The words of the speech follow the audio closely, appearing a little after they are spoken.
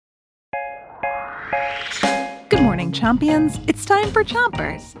toothbrushing champions, it's time for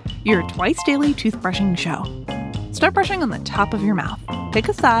Chompers, your twice-daily toothbrushing show. Start brushing on the top of your mouth. Pick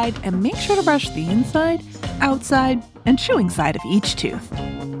a side and make sure to brush the inside, outside, and chewing side of each tooth.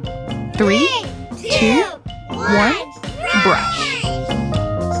 3, 2, 1, brush.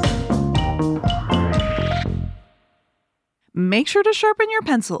 Make sure to sharpen your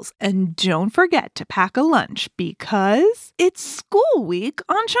pencils and don't forget to pack a lunch because it's school week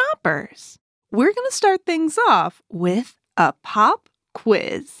on Chompers. We're going to start things off with a pop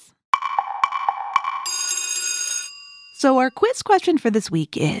quiz. So our quiz question for this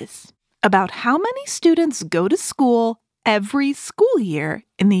week is about how many students go to school every school year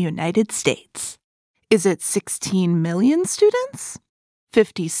in the United States. Is it 16 million students,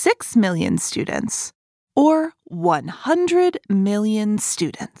 56 million students, or 100 million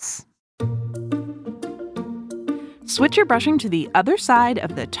students? Switch your brushing to the other side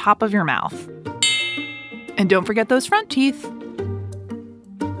of the top of your mouth. And don't forget those front teeth.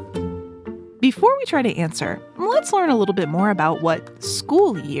 Before we try to answer, let's learn a little bit more about what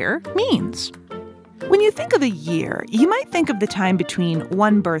school year means. When you think of a year, you might think of the time between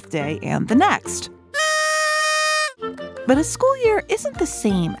one birthday and the next. But a school year isn't the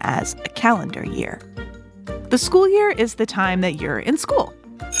same as a calendar year. The school year is the time that you're in school.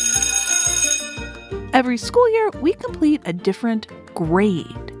 Every school year, we complete a different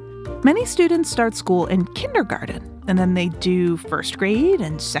grade. Many students start school in kindergarten, and then they do first grade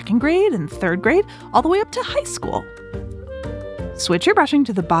and second grade and third grade, all the way up to high school. Switch your brushing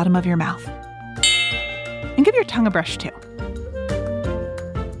to the bottom of your mouth. And give your tongue a brush too.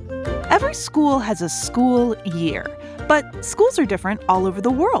 Every school has a school year, but schools are different all over the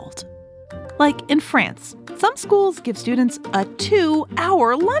world. Like in France, some schools give students a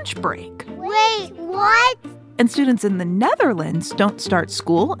 2-hour lunch break. Wait, what? And students in the Netherlands don't start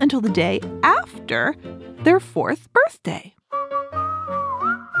school until the day after their 4th birthday.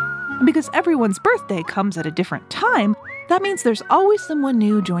 And because everyone's birthday comes at a different time, that means there's always someone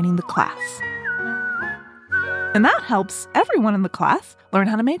new joining the class. And that helps everyone in the class learn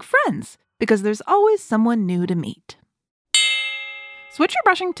how to make friends, because there's always someone new to meet. Switch your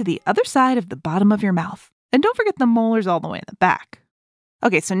brushing to the other side of the bottom of your mouth. And don't forget the molars all the way in the back.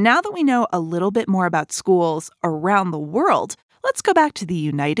 Okay, so now that we know a little bit more about schools around the world, let's go back to the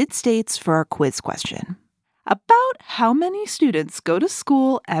United States for our quiz question. About how many students go to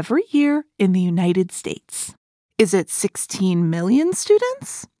school every year in the United States? Is it 16 million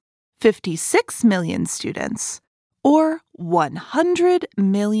students, 56 million students, or 100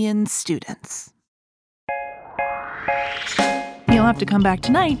 million students? You'll have to come back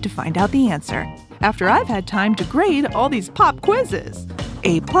tonight to find out the answer, after I've had time to grade all these pop quizzes.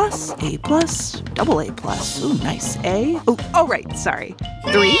 A+, double A+. Ooh, nice. A. Oh, right, sorry.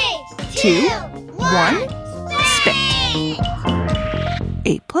 3, 2, 1, spit.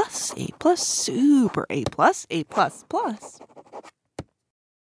 A+, super A+, A++.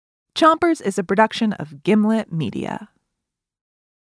 Chompers is a production of Gimlet Media.